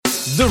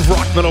the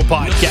Rock Metal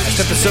Podcast,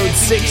 episode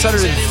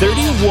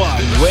 631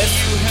 with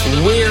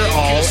We're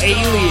All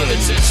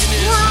Aliens.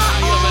 We're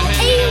all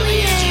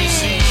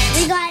aliens.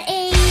 We got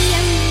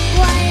alien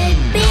blood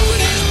babies.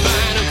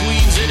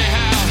 Queens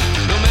anyhow,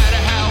 no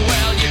matter how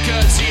well you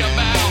cut your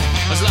bow,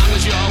 as long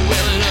as you're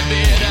willing a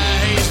bit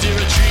of hasty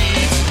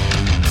retreat.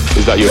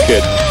 Is that your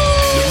kid?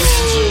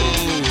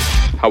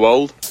 How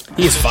old?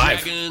 He is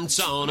 5.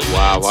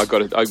 Wow,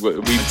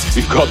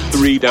 we've got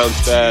 3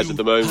 downstairs at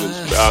the moment.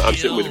 I'm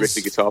sitting with Rick,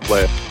 the guitar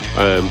player,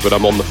 but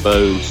I'm on the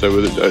phone,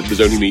 so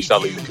there's only me,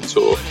 sadly, that can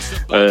talk.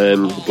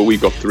 But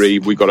we've got 3.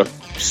 We've got a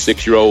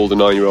 6-year-old, a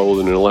 9-year-old,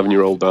 and an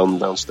 11-year-old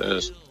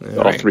downstairs.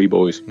 Our 3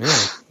 boys. Yeah.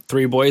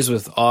 3 boys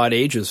with odd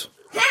ages.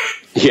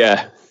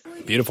 Yeah.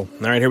 Beautiful.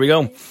 All right, here we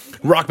go.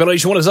 Rock Metal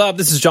Nation, what is up?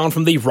 This is John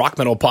from the Rock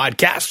Metal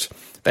Podcast.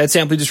 That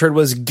sample you just heard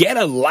was Get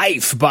a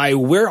Life by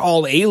We're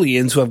All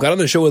Aliens, who I've got on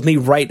the show with me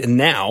right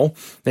now.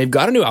 They've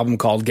got a new album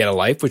called Get a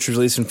Life, which was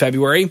released in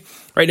February.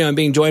 Right now I'm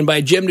being joined by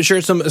Jim to share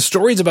some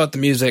stories about the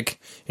music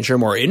and share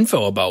more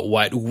info about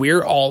what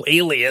We're All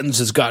Aliens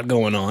has got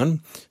going on.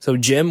 So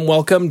Jim,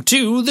 welcome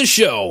to the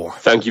show.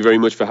 Thank you very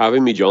much for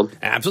having me, John.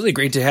 Absolutely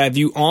great to have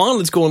you on.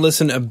 Let's go and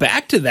listen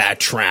back to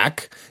that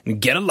track,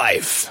 Get a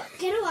Life.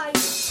 Get a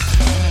life.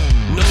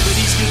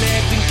 Nobody's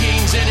collecting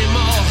kings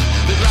anymore.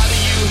 They'd rather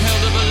you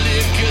held up a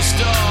liquor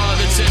store.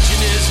 The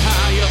tension is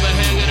high, you're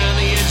hanging on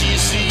the edge of your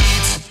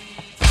seats.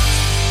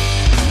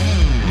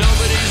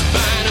 Nobody's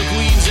buying a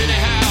queens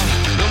anyhow,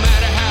 no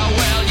matter how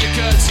well you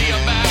cut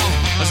your bow,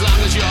 as long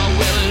as you're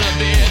willing a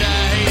bit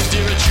of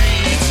hasty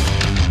retreat.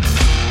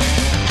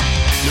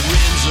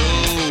 Lorenzo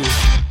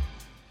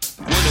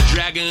won a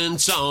dragon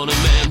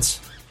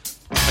tournament,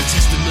 a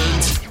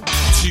testament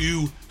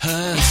to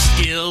her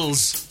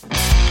skills.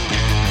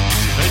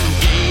 And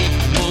game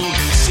won't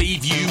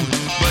save you,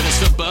 but it'll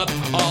step up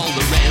all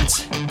the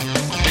rent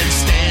and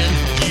stand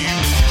you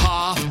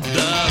half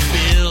the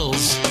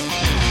bills.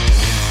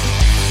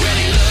 Well,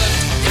 he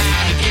looked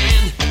out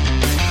again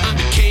and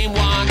became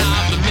one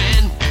of the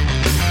men,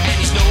 and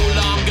he's no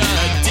longer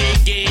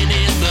digging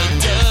in the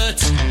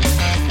dirt.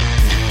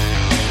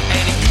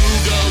 And he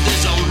googled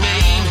his own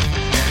name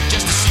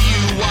just to see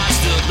who was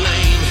to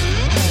blame.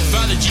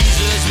 Father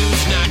Jesus,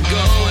 who's not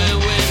going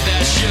with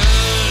that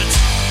shirt.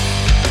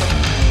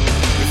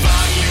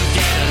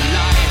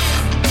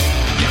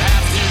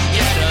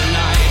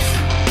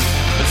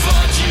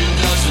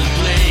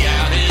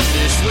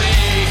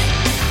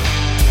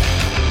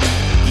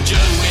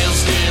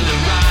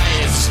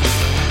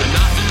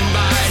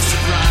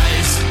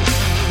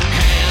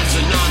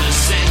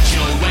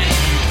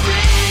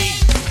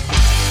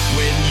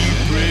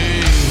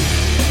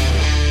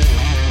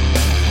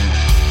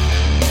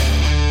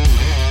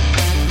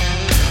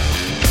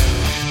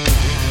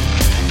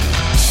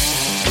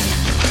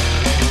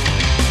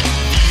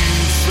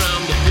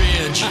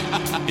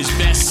 Is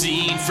best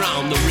seen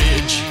from the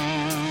ridge.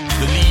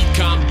 The lead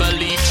can't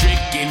believe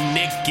tricky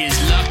Nick is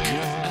luck.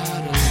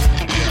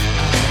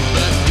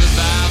 But the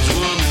vibes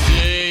won the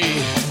day.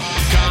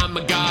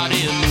 Karma got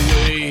in the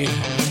way.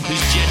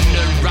 His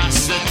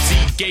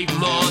generosity gave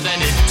more than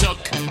it took.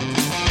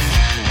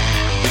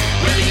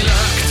 Well, he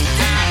looked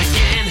out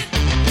again,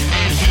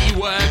 and he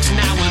works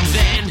now and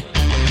then,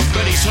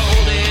 but he's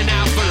holding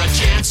out for a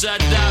chance at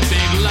the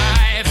big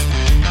life.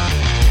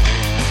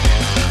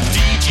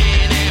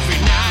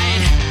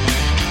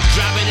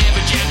 Dropping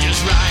every jam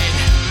just right,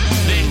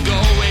 then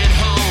going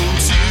home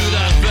to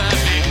the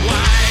perfect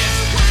wife.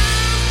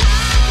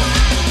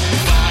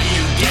 Before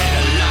you get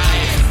a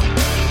life,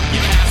 you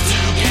have to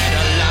get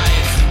a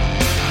life.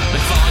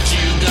 The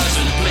fortune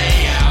doesn't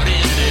play out.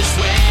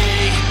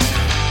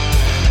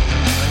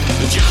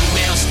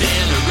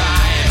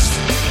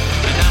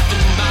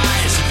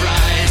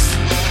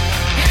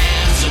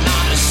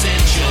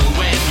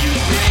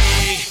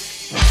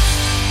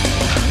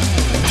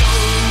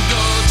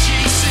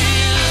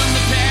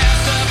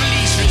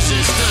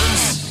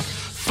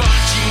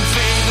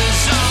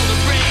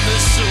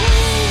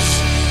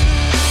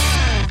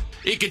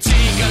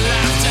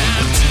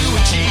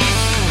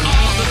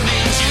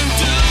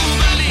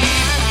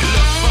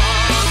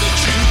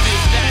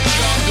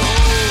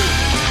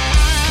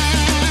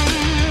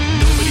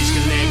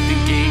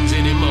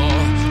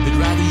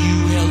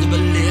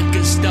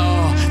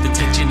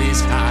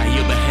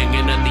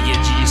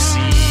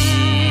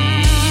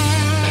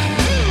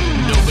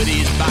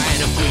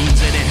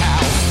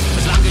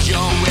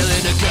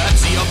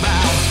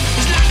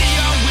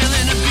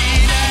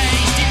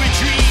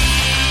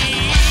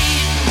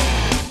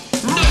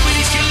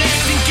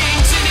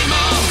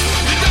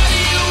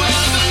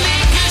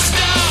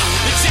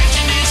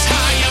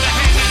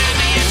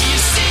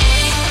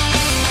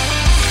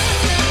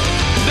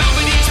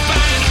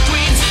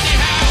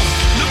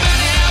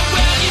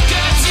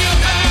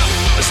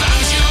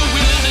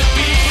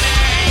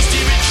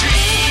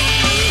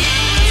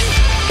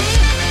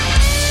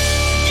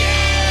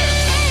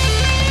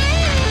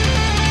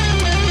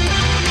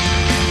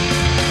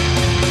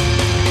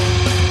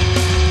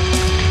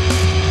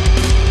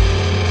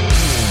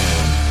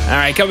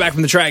 right, coming back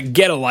from the track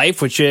Get a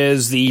Life, which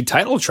is the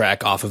title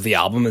track off of the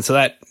album. And so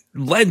that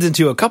lends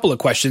into a couple of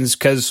questions,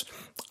 because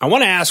I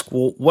want to ask,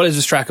 well, what is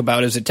this track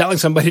about? Is it telling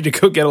somebody to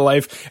go get a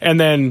life? And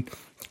then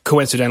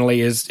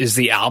coincidentally, is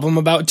the album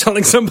about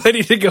telling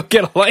somebody to go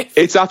get a life?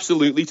 It's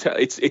absolutely,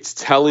 it's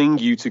telling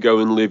you to go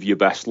and live your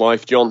best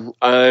life, John.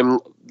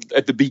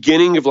 At the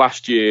beginning of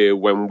last year,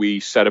 when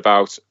we set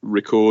about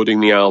recording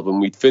the album,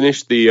 we'd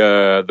finished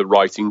the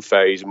writing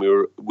phase,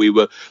 and we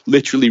were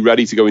literally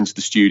ready to go into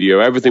the studio.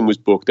 Everything was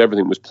booked,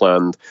 everything was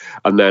planned,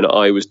 and then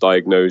I was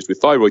diagnosed with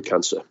thyroid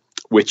cancer,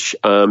 which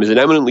is an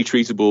eminently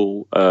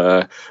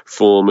treatable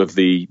form of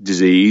the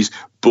disease,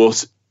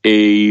 but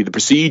the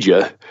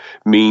procedure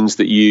means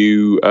that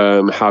you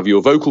have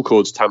your vocal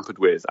cords tampered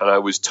with, and I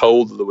was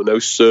told that there were no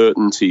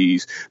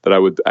certainties that I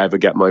would ever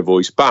get my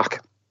voice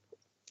back.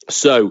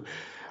 So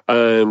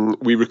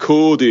we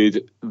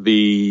recorded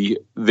the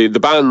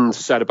band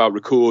set about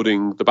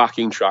recording the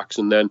backing tracks,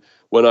 and then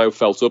when I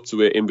felt up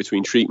to it in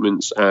between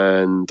treatments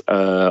and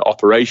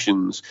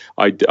operations,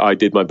 I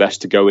did my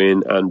best to go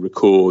in and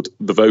record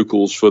the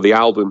vocals for the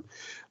album.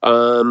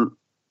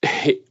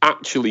 It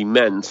actually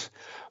meant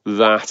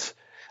that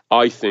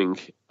I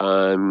think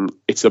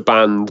it's a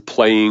band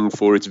playing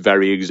for its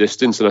very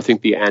existence, and I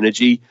think the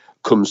energy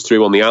comes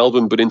through on the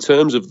album. But in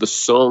terms of the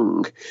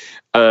song,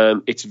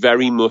 it's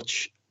very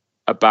much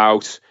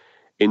about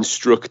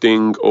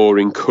instructing or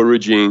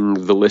encouraging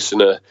the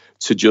listener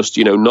to just,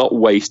 not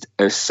waste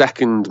a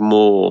second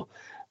more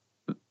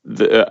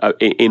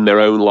in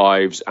their own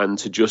lives, and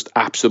to just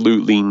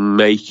absolutely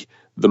make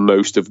the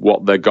most of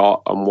what they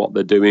got and what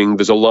they're doing.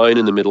 There's a line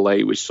in the middle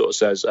eight which sort of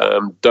says,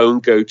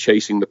 don't go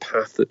chasing the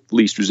path of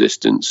least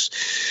resistance.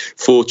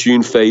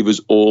 Fortune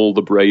favors all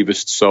the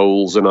bravest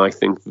souls. And I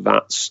think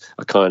that's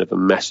a kind of a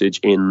message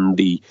in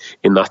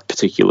that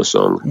particular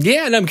song.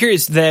 Yeah, and I'm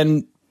curious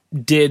then,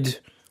 did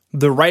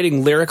the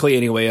writing lyrically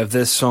anyway of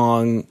this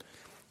song,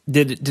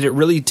 did it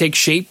really take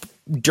shape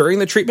during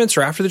the treatments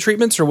or after the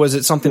treatments, or was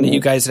it something that you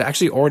guys had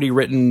actually already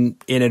written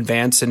in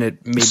advance and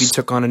it maybe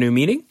took on a new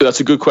meaning? That's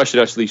a good question,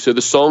 actually. So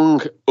the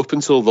song up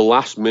until the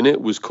last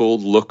minute was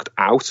called Looked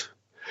Out,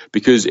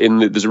 because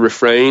there's a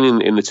refrain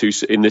in the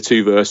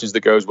two verses that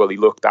goes, well, he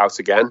looked out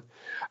again.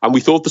 And we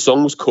thought the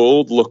song was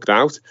called Looked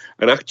Out.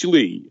 And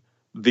actually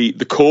the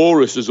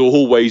chorus has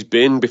always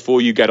been,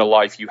 before you get a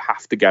life, you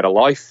have to get a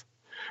life.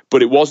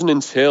 But it wasn't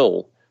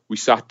until we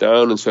sat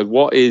down and said,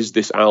 what is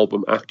this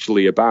album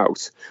actually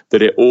about,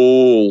 that it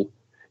all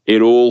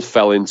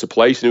fell into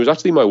place. And it was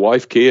actually my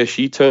wife, Kia.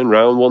 She turned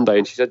around one day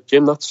and she said,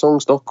 Jim, that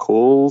song's not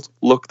called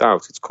Looked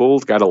Out. It's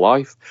called Get a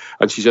Life.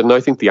 And she said, no,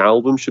 I think the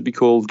album should be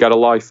called Get a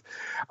Life.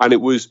 And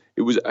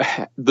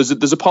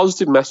there's a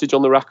positive message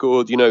on the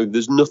record.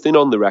 There's nothing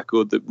on the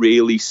record that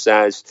really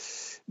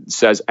says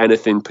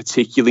anything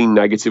particularly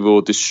negative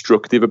or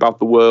destructive about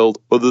the world,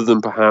 other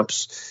than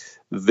perhaps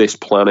this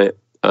planet.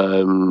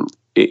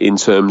 In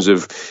terms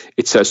of,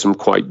 it says some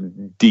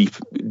quite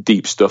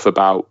deep stuff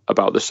about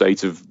the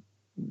state of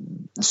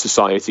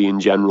society in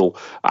general,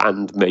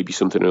 and maybe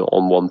something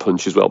on One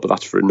Punch as well, but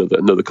that's for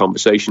another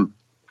conversation.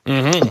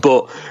 Mm-hmm.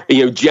 But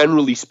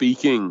generally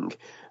speaking,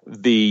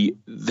 there's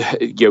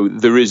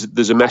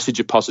a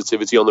message of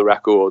positivity on the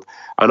record,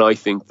 and I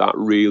think that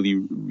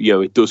really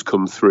it does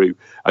come through.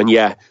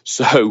 And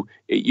so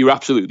you're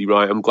absolutely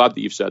right. I'm glad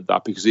that you've said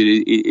that, because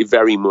it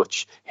very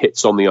much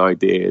hits on the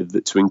idea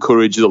that to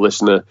encourage the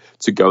listener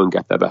to go and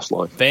get their best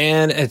life.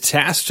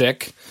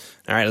 Fantastic.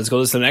 All right, let's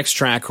go to the next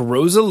track,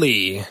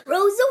 Rosalie.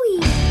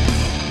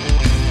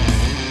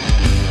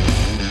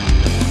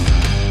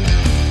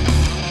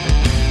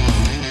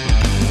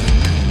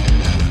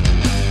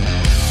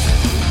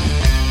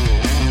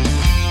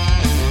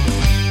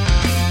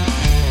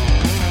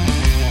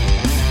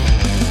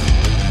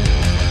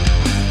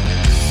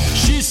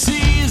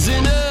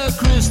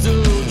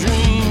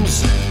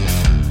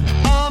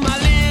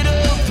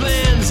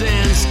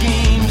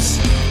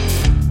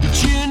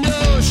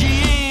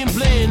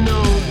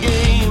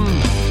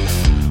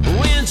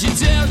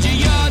 Tells you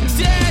your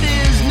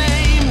daddy's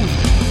name.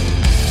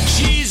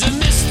 She's a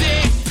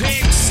mystic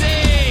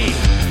pixie,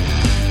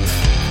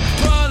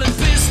 pulling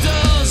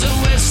pistols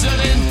and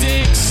whistling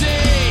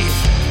Dixie.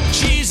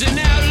 She's an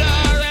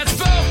outlaw that's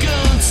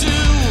spoken to.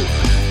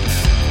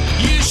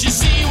 You should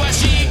see what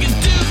she can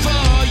do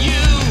for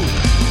you.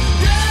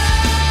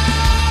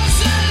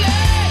 Rosalie,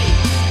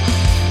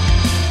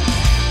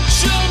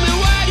 show me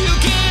what you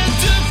can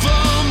do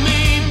for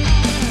me.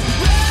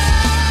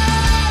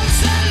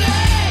 Rosalie,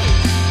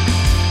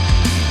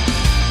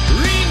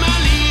 read my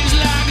leaves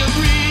like a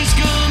breeze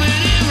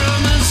coming in from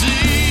the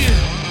sea.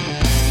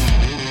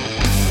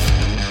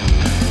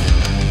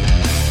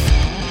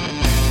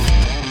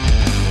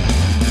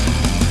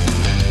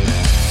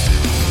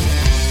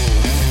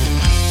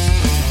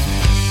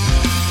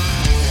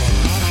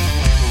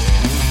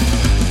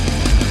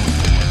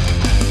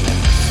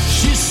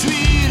 She's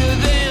sweeter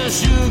than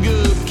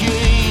sugar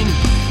cane.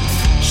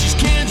 She's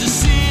Kansas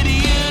City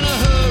in a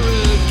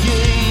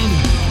hurricane.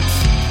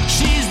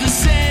 She's the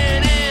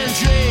San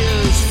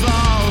Andreas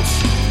fault.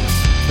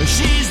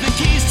 She's the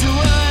keys to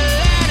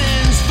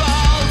Aladdin's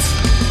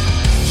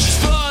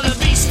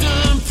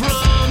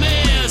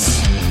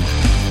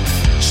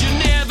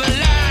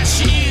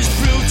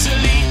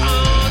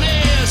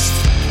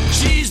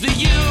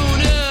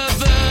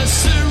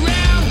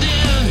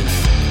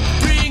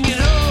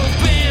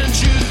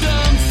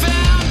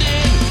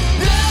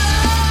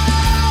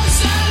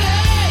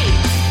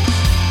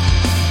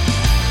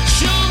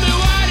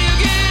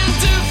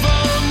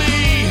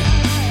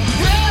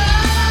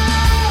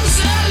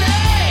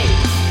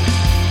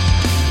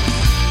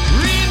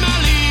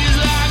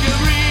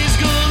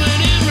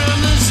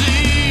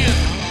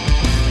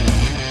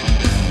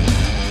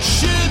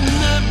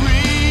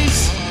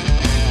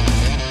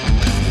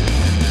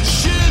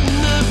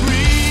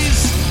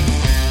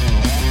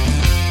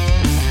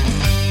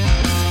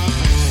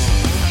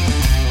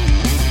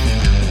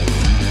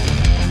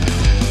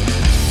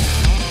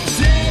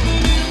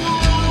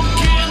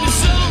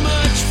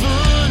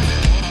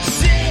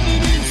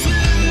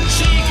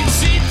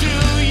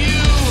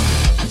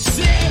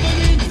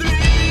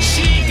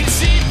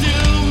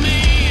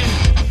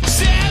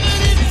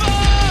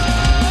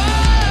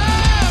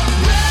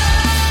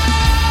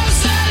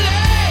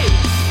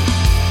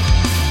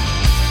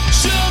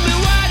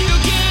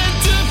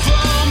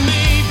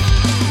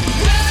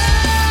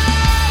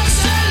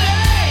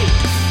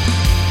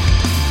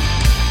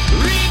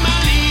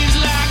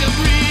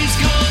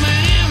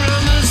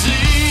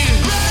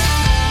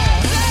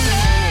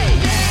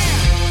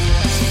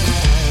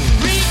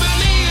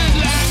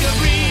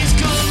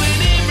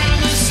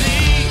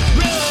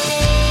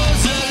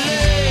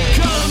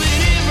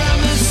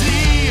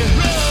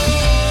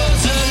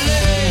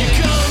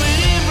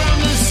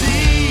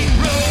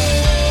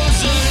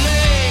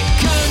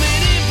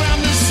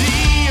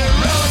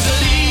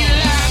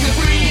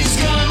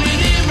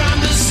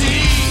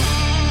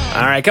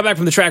right, come back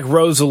from the track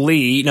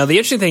Rosalie. Now, the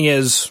interesting thing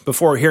is,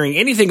 before hearing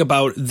anything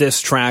about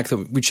this track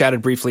that we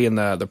chatted briefly in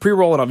the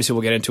pre-roll, and obviously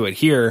we'll get into it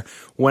here,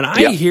 when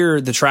I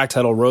hear the track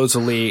title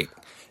Rosalie,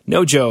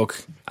 no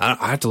joke,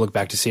 I have to look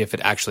back to see if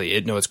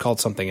it's called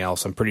something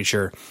else, I'm pretty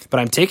sure. But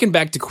I'm taken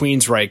back to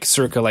Queensryche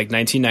circa like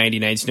 1990,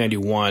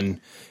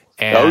 1991,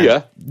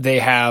 and they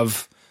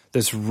have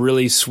this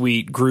really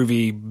sweet,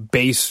 groovy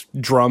bass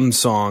drum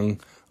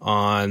song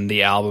on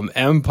the album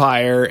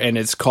Empire, and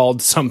it's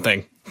called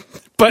something.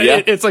 But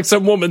it's like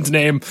some woman's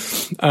name,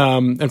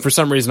 and for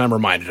some reason I'm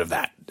reminded of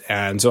that.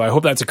 And so I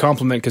hope that's a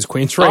compliment, because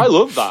Queensryche... I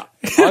love that.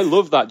 I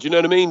love that. Do you know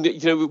what I mean? You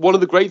know, one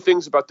of the great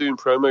things about doing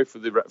promo for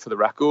the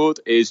record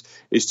is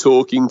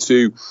talking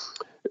to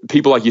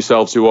people like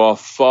yourselves who are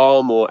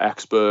far more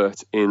expert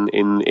in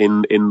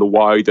the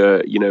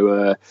wider,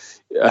 the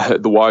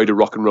wider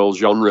rock and roll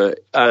genre.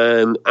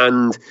 And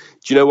do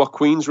you know what,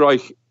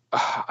 Queensryche...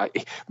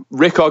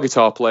 Rick, our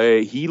guitar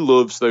player, he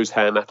loves those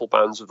hair metal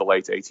bands of the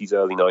late 80s,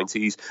 early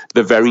 90s.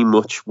 They're very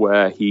much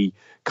where he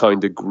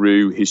kind of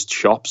grew his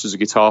chops as a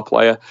guitar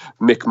player.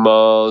 Mick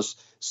Mars,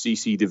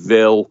 CC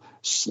DeVille,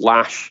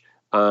 Slash,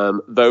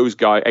 those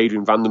guys,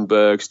 Adrian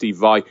Vandenberg, Steve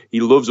Vai,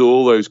 he loves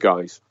all those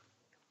guys.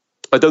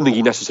 I don't think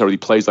he necessarily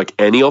plays like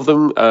any of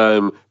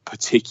them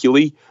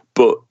particularly,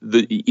 but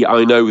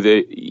I know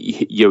that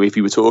if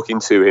you were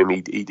talking to him,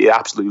 he'd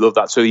absolutely love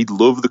that. So he'd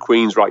love the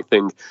Queensryche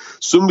thing.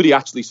 Somebody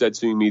actually said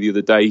to me the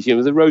other day,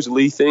 the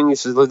Rosalie thing. He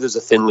says there's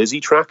a Thin Lizzy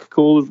track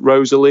called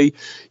Rosalie,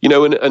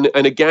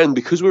 and again,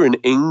 because we're an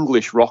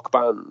English rock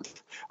band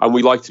and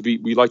we like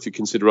to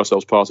consider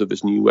ourselves part of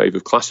this new wave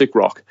of classic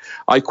rock.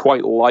 I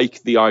quite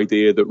like the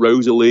idea that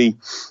Rosalie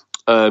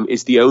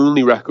is the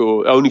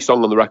only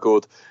song on the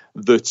record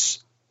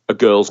that's a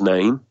girl's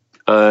name.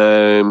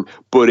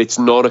 But it's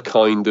not a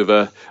kind of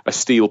a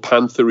Steel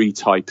Panther-y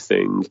type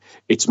thing.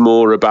 It's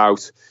more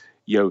about,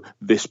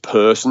 this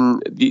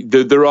person.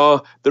 There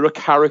are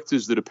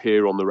characters that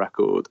appear on the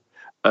record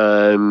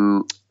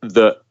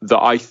that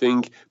I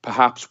think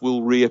perhaps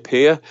will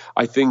reappear.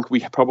 I think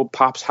we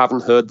perhaps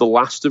haven't heard the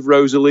last of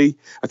Rosalie.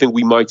 I think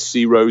we might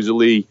see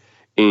Rosalie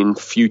in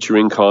future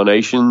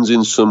incarnations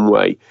in some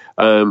way.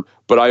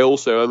 But I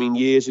also,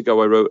 years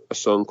ago I wrote a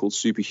song called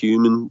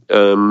Superhuman.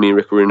 Me and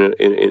Rick were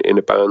in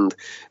a band,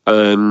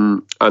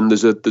 and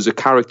there's a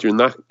character in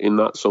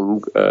that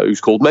song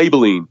who's called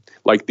Maybelline,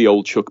 like the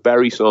old Chuck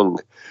Berry song.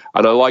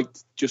 And I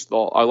liked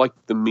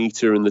the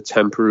meter and the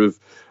temper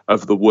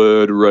of the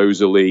word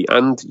Rosalie.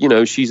 And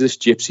she's this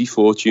gypsy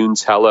fortune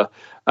teller,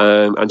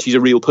 and she's a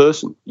real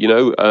person.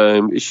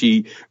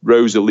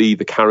 Rosalie,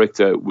 the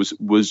character,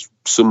 was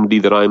somebody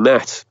that I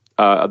met.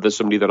 There's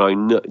somebody that I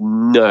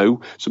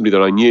know, somebody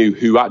that I knew,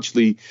 who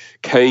actually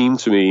came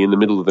to me in the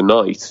middle of the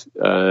night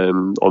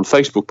on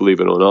Facebook,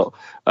 believe it or not,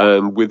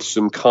 with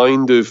some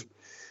kind of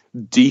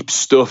deep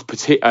stuff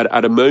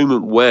at a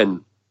moment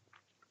when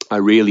I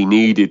really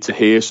needed to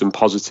hear some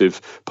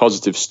positive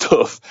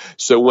stuff.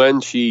 So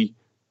when she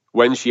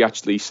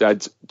actually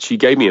said, she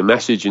gave me a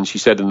message, and she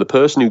said, and the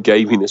person who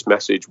gave me this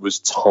message was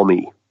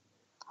Tommy,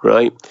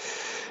 right?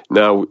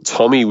 Now,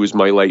 Tommy was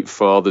my late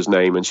father's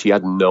name, and she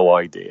had no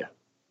idea.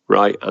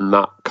 Right, and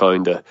that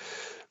kind of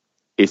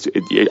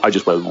I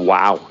just went,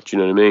 wow. Do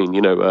you know what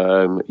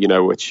I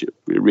mean? Which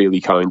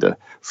really kind of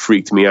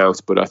freaked me out,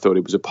 but I thought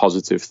it was a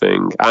positive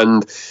thing.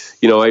 And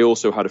I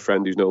also had a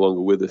friend who's no longer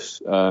with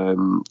us,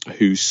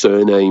 whose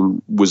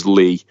surname was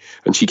Lee,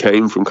 and she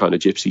came from kind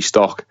of gypsy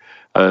stock.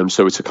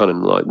 So it's a kind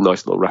of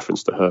nice little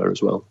reference to her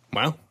as well.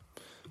 Wow.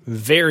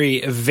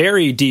 Very,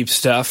 very deep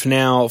stuff.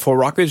 Now, for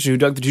rock fans who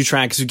dug the two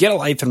tracks, Get a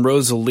Life and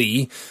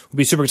Rosalie, we'll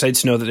be super excited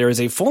to know that there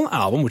is a full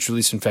album, which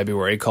released in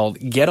February, called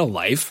Get a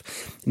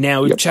Life.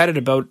 Now, we've chatted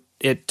about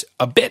it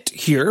a bit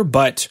here,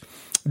 but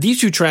these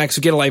two tracks,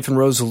 Get a Life and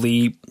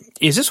Rosalie,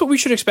 is this what we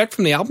should expect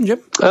from the album,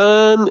 Jim?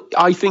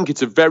 I think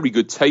it's a very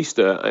good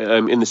taster,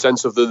 in the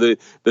sense of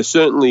there's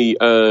certainly,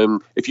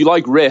 if you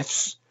like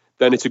riffs,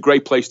 then it's a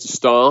great place to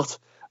start.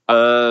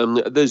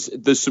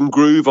 There's some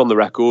groove on the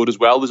record as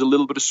well. There's a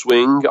little bit of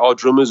swing. Our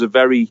drummer's a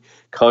very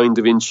kind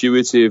of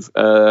intuitive,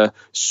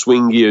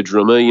 swingier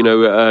drummer,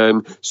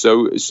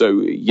 so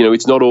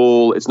it's not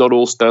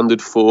all standard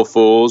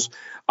 4/4s.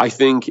 I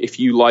think if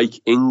you like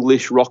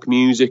English rock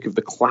music of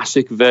the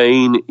classic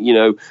vein,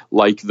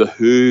 like The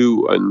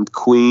Who and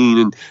Queen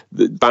and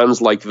the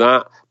bands like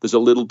that, there's a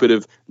little bit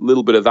of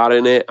that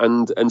in it,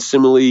 and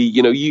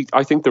similarly,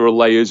 I think there are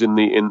layers in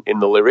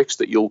the lyrics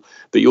that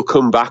you'll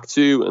come back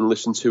to and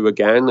listen to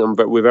again. And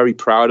we're very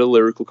proud of the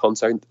lyrical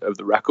content of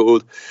the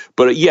record.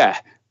 But we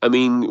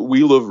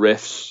love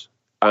riffs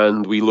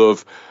and we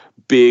love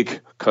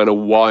big kind of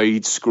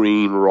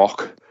widescreen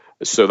rock.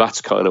 So that's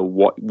kind of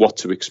what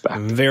to expect.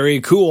 Very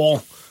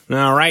cool.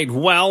 All right.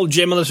 Well,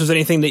 Jim, unless there's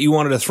anything that you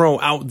wanted to throw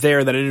out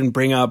there that I didn't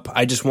bring up,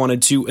 I just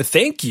wanted to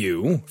thank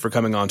you for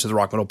coming on to the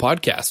Rock Metal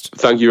Podcast.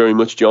 Thank you very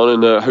much,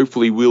 John, and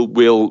hopefully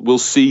we'll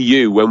see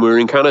you when we're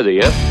in Canada,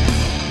 yeah?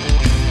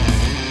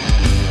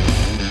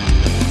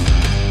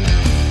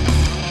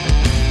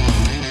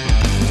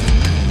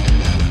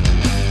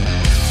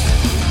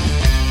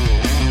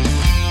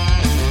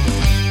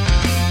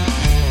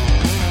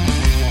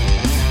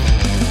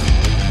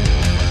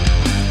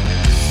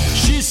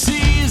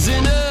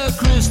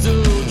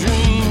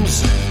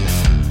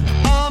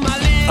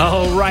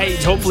 All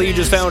right. Hopefully you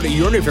just found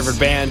your new favorite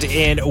band,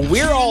 and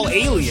We're All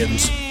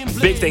Aliens.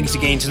 Big thanks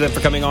again to them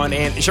for coming on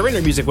and sharing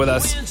their music with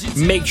us.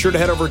 Make sure to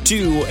head over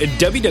to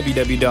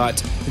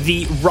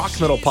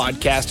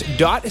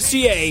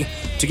www.therockmetalpodcast.ca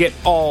to get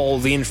all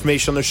the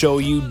information on the show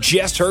you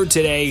just heard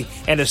today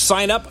and to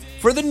sign up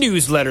for the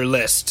newsletter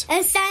list.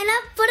 And sign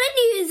up for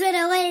the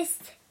newsletter list.